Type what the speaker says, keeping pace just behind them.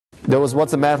There was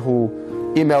once a man who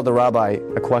emailed the rabbi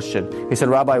a question. He said,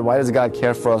 Rabbi, why does God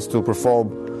care for us to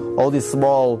perform all these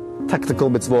small technical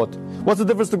mitzvot? What's the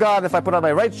difference to God if I put on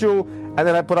my right shoe, and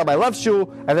then I put on my left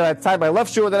shoe, and then I tie my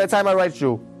left shoe, and then I tie my right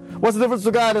shoe? What's the difference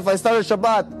to God if I started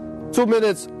Shabbat 2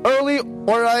 minutes early,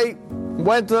 or I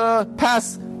went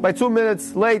past by 2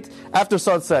 minutes late after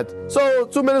sunset? So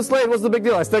 2 minutes late, what's the big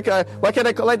deal? Why can't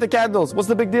I light the candles? What's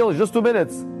the big deal? It's just 2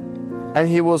 minutes. And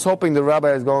he was hoping the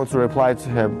rabbi is going to reply to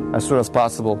him as soon as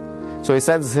possible. So he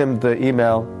sends him the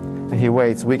email, and he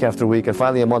waits week after week, and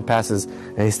finally a month passes,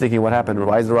 and he's thinking, what happened?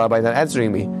 Why is the rabbi not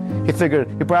answering me? He figured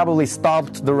he probably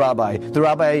stomped the rabbi. The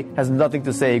rabbi has nothing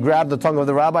to say. He grabbed the tongue of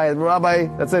the rabbi, and the rabbi,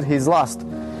 that's it, he's lost.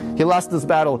 He lost this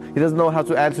battle. He doesn't know how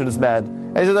to answer this man.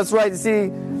 And he said, that's right, you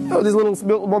see, these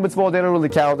little moments, they don't really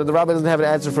count, and the rabbi doesn't have an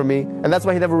answer for me, and that's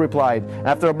why he never replied.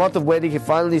 After a month of waiting, he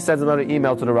finally sends another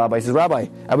email to the rabbi. He says, Rabbi,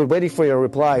 I've been waiting for your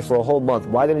reply for a whole month.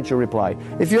 Why didn't you reply?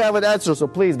 If you have an answer, so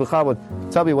please,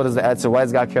 b'chavod, tell me what is the answer. Why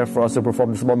does God care for us to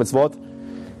perform this mitzvot?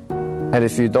 And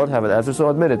if you don't have an answer, so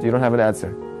admit it, you don't have an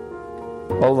answer.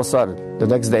 All of a sudden, the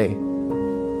next day,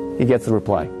 he gets the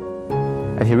reply.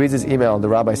 And he reads his email, and the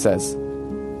rabbi says,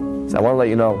 I want to let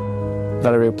you know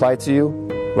that I replied to you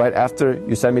right after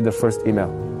you sent me the first email.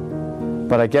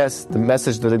 But I guess the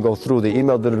message didn't go through, the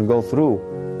email didn't go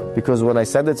through, because when I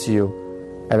sent it to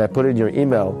you, and I put in your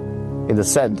email in the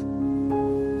send,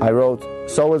 I wrote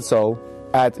so-and-so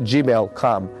at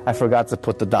gmail.com. I forgot to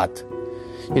put the dot.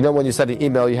 You know, when you send an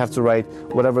email, you have to write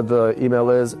whatever the email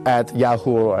is at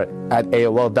Yahoo or at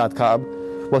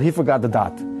AOL.com. Well, he forgot the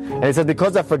dot. And he said,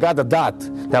 because I forgot the dot,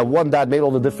 that one dot made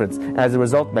all the difference. And as a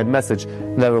result, my message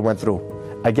never went through.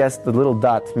 I guess the little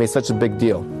dot made such a big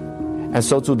deal. And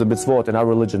so too the mitzvot in our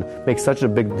religion make such a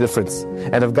big difference.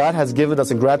 And if God has given us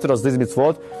and granted us these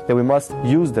mitzvot, then we must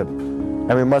use them.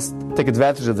 And we must take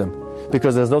advantage of them.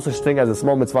 Because there's no such thing as a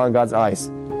small mitzvah in God's eyes.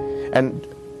 And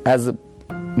as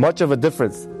much of a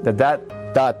difference that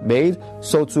dot made,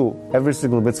 so too every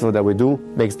single mitzvah that we do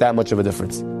makes that much of a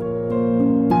difference.